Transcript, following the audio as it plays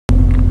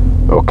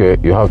Okay,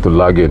 you have to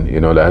log in, you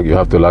know, like you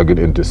have to log in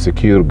into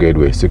secure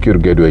gateway. Secure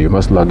gateway, you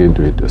must log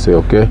into it. Say,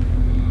 okay,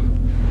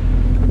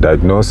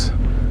 diagnose,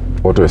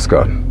 auto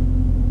scan.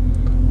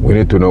 We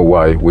need to know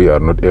why we are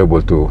not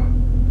able to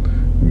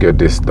get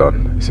this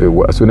done.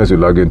 So as soon as you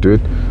log into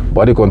it,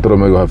 body control,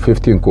 you have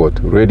 15 code.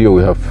 Radio,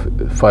 we have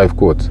 5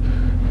 codes.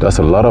 That's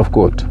a lot of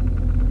code.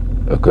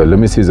 Okay, let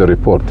me see the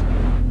report.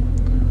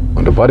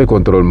 On the body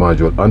control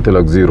module,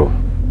 anti-lock 0,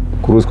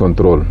 cruise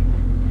control,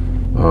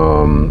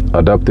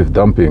 adaptive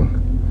damping,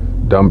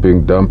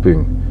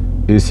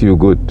 ECU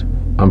good,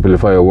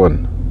 amplifier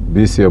 1,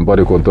 BCM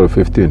body control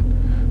 15,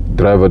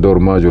 driver door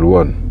module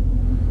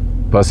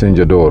 1,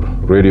 passenger door,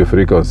 radio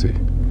frequency,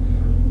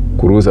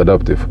 cruise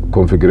adaptive,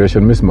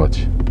 configuration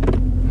mismatch.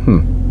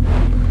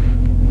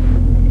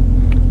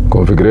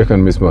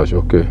 Configuration mismatch,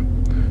 okay.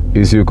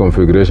 ECU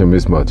configuration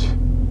mismatch.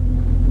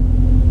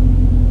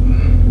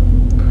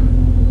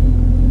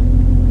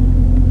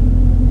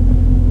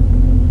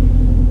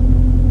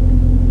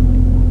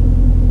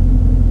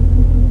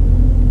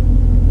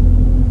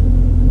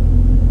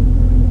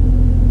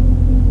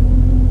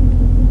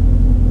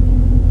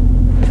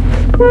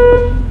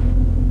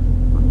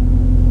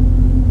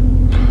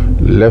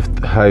 Left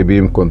high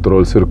beam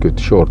control circuit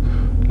short,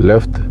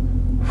 left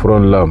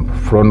front lamp,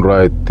 front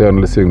right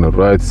turn signal,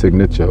 right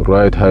signature,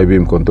 right high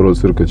beam control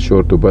circuit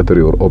short to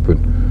battery or open.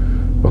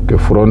 Okay,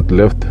 front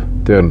left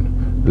turn,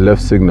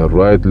 left signal,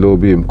 right low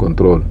beam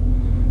control.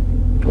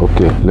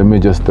 Okay, let me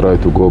just try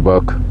to go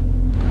back.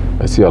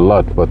 I see a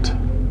lot, but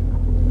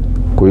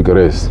quick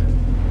erase.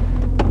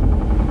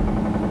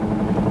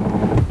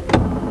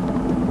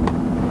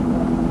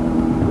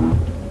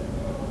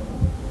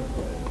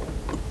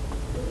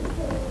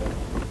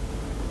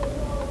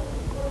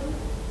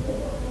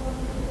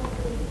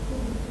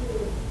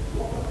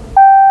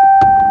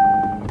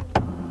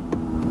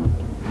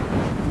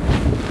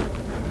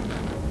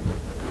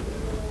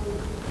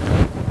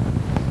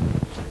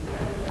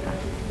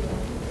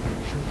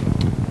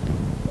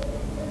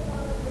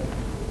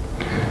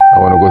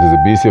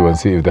 BCM and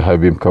see if the high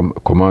beam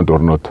command or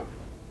not.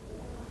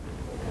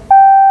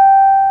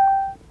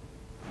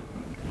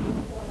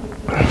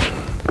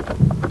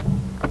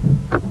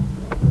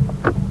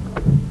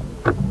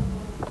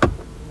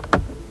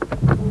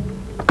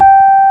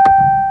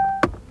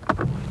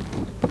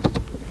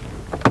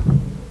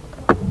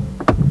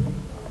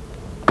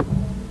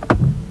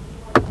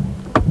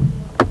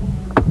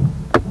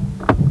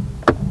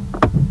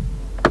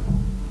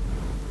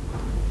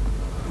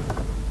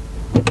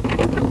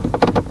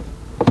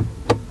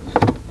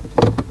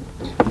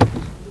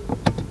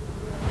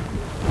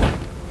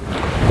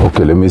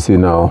 Okay, let me see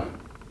now.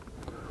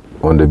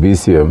 On the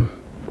BCM,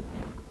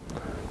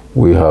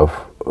 we have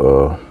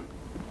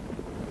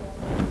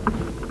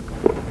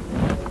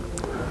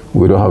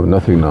we don't have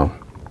nothing now.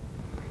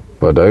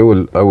 But I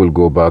will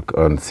go back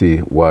and see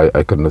why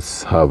I cannot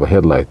have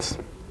headlights.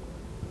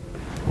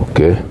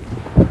 Okay.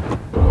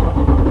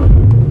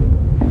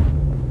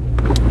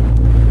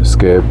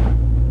 Escape.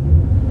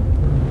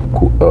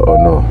 Oh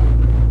no,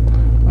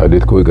 I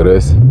did quick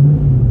erase.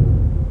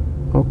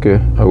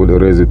 Okay, I will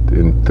erase it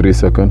in 3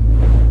 seconds.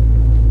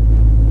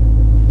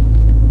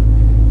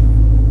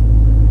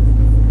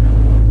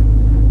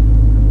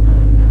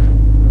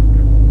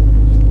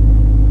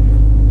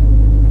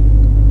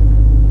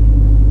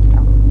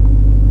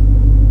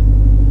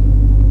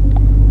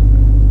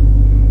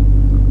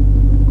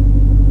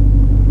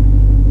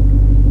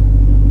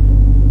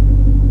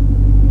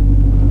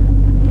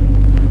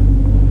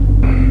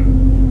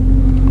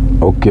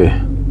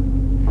 Okay.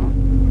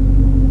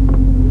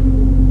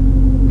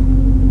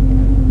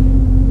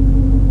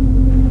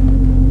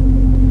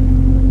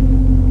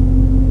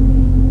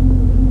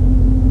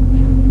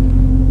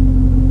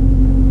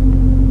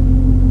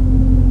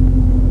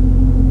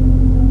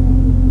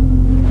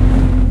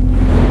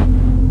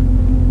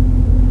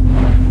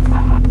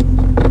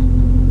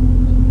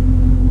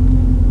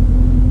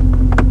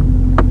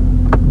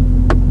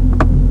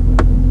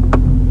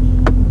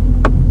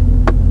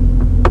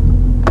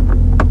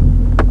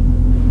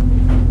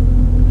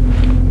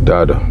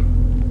 Data.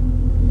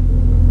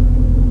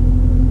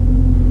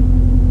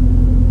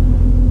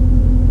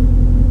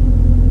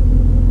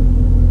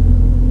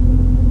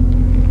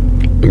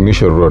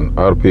 Ignition run,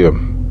 RPM,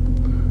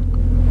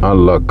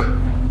 unlock,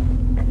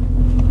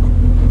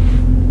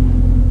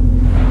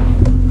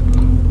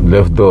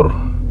 left door,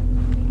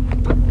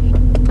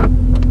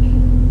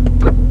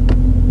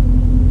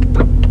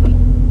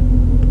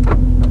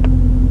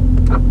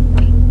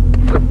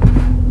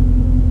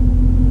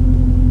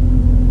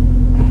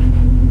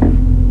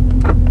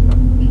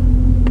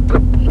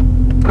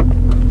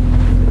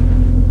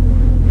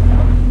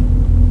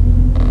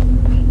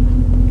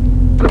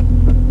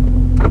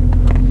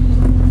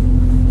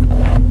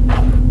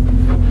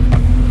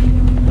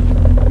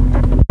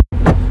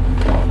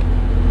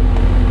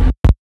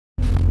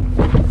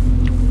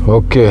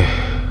 okay.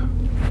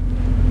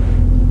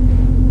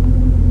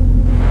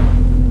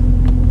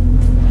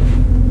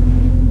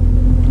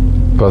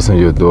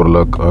 Passenger door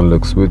lock,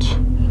 unlock switch.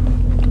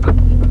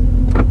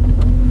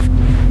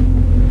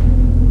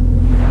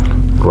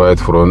 right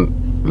front,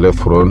 left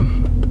front,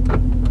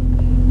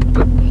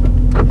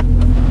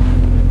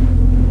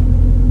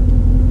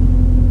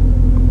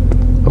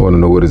 I want to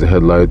know where is the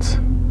headlights,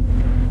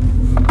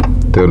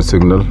 turn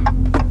signal,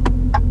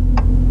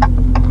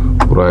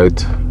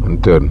 right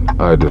and turn,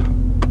 idle,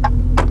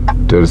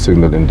 turn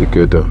signal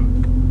indicator,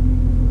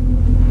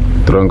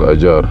 trunk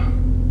ajar,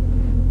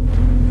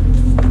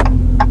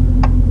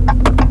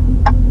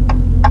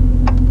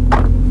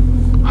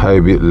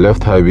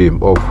 left high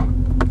beam off.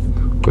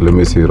 Okay, let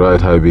me see,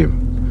 right high beam.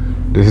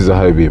 This is a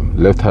high beam,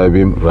 left high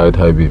beam, right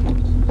high beam.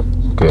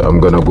 Okay, I'm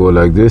gonna go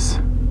like this.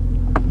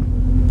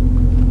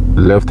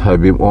 Left high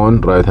beam on,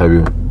 right high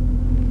beam.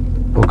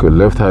 Okay,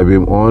 left high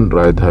beam on,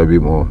 right high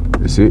beam on.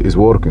 You see, it's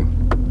working.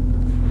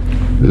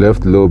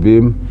 Left low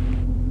beam,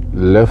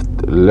 left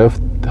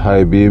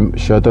high beam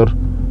shutter.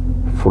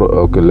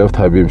 Okay, left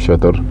high beam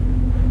shutter,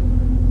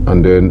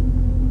 and then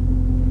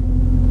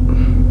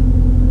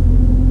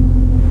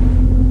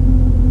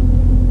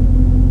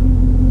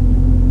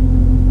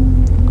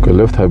okay,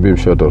 left high beam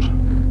shutter.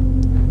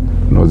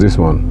 No, this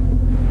one.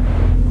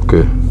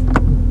 Okay.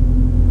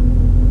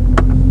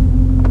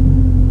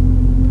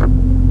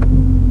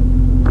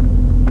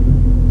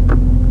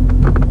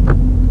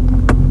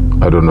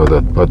 I don't know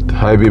that, but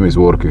high beam is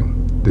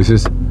working. This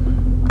is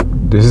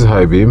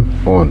high beam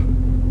on.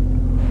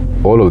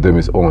 All of them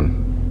is on.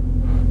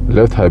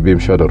 Left high beam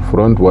shutter,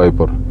 front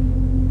wiper,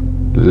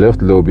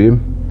 left low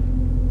beam,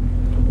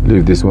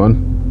 leave this one.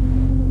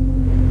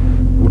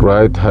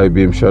 Right high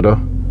beam shutter,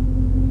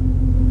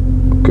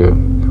 okay,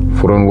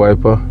 front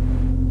wiper,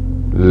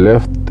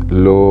 left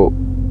low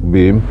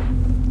beam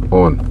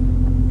on.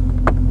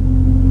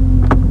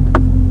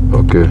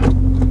 Okay,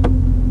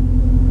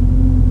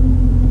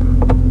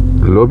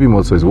 low beam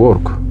also is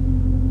work.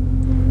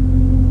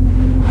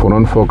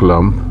 Front fog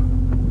lamp,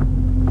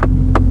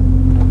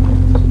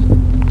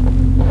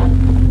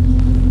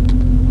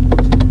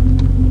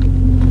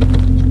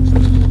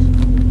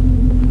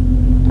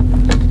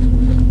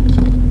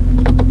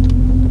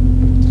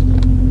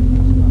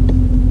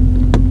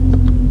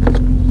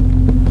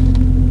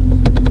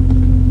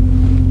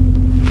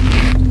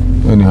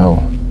 anyhow.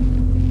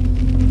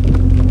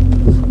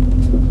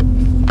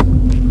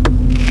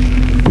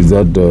 Is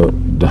that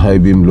the high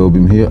beam, low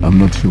beam here? I'm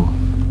not sure.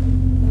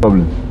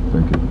 Problem.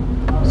 Thank you.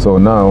 So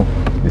now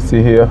you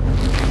see here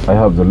I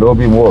have the low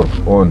beam work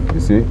on. You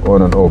see,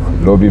 on and off.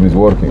 Low beam is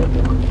working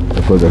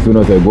because as soon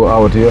as I go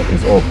out here,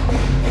 it's off.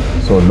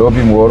 So low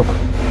beam work,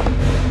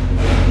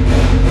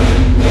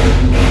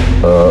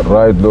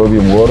 right low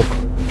beam work,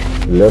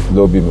 left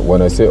low beam.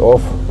 When I say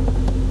off,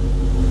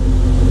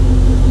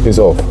 it's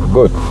off.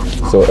 Good.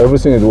 So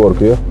everything is work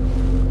here.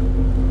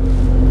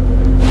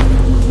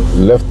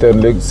 Left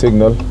turn leg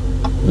signal,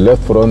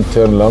 left front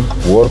turn lamp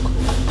work,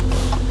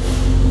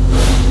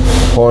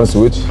 horn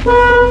switch,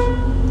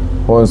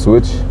 horn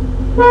switch,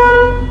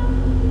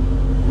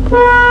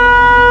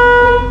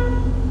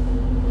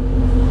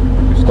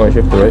 just going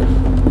shift to right.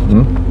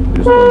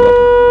 Just going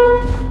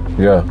left.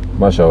 Yeah,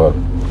 mashallah.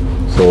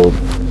 So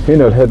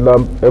inner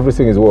headlamp,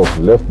 everything is work.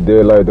 Left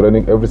daylight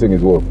running, everything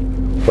is work,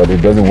 but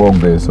it doesn't work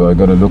there. So I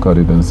gotta look at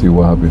it and see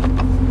what happened.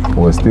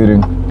 We're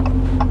steering.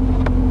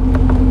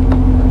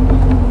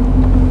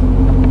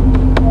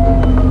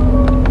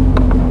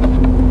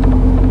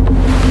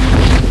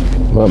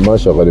 ما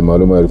شغل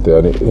المعلومة عرفتها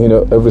يعني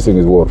هنا everything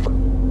is work.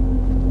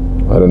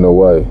 I don't know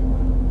why.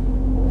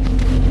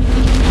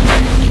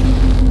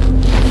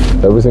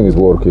 Everything is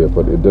work here,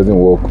 but it doesn't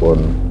work on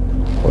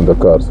the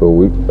car. So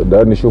we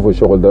ده نشوف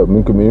الشغل ده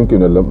ممكن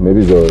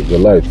maybe the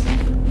lights,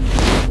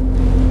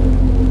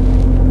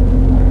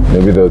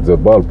 maybe the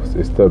bulb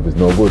itself is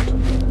no good.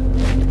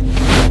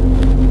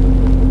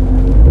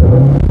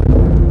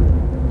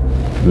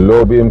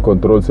 Low beam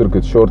control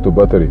circuit short to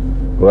battery.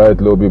 Right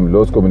low beam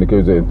lost communication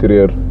with the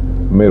interior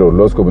mirror,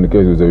 lost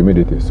communication with the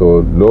humidity. So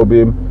low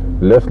beam,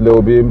 left low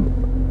beam,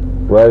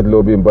 right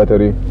low beam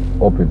battery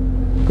open.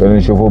 Can you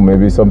show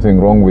maybe something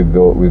wrong with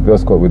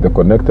the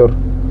connector,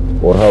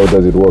 or how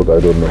does it work? I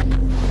don't know.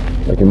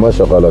 لكن ما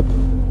شغالات.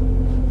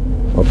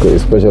 Okay,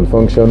 special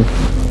function.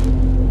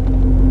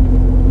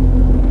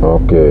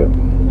 Okay.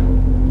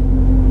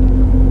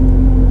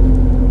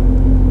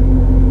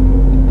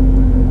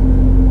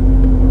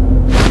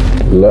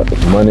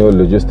 Manual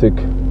logistic.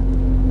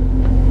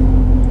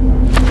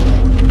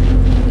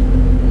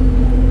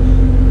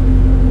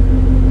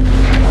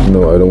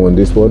 No, I don't want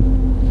this one.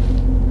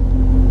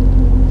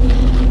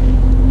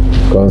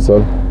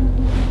 Cancel.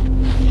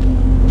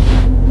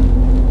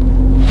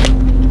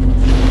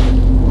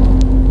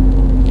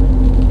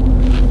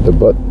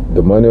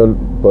 The manual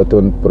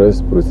button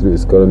press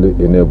is currently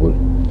enabled.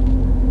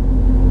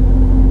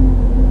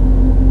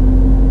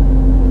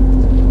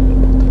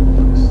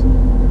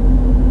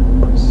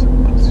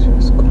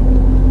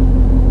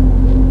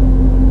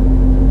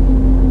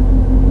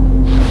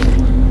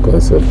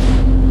 Cancel.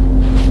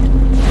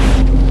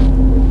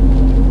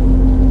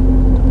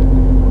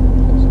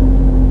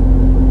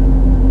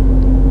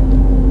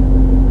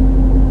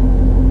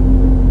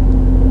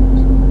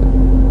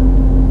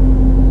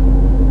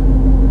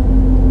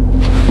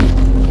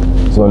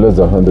 one less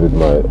than 100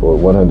 mile or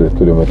 100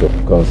 kilometer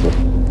cancel.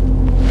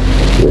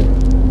 Okay.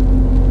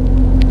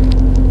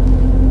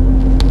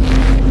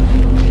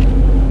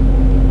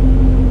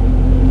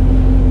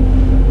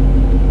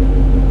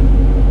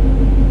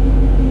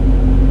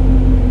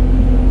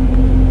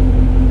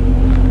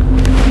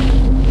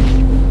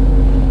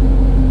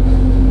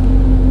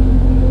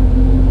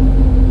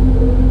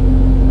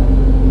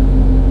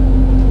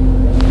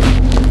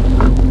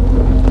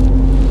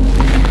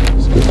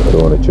 I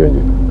don't want to change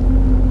it.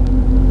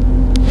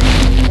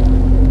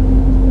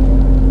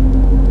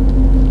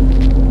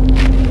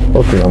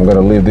 Okay, I'm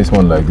gonna leave this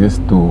one like this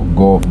to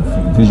go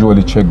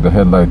visually check the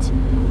headlights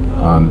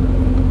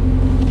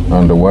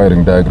and the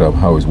wiring diagram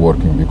how it's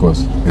working,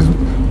 because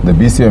the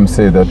BCM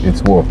say that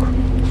it's work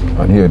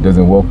and here it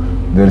doesn't work.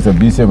 There is a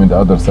BCM in the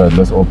other side.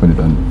 Let's open it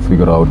and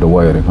figure out the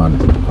wiring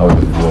harness, how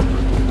does it work,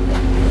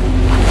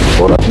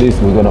 or at least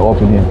we're gonna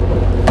open here.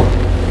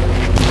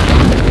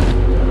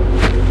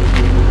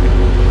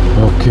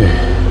 Okay,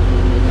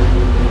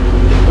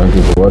 thank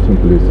you for watching.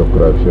 Please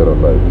subscribe, share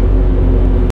and like.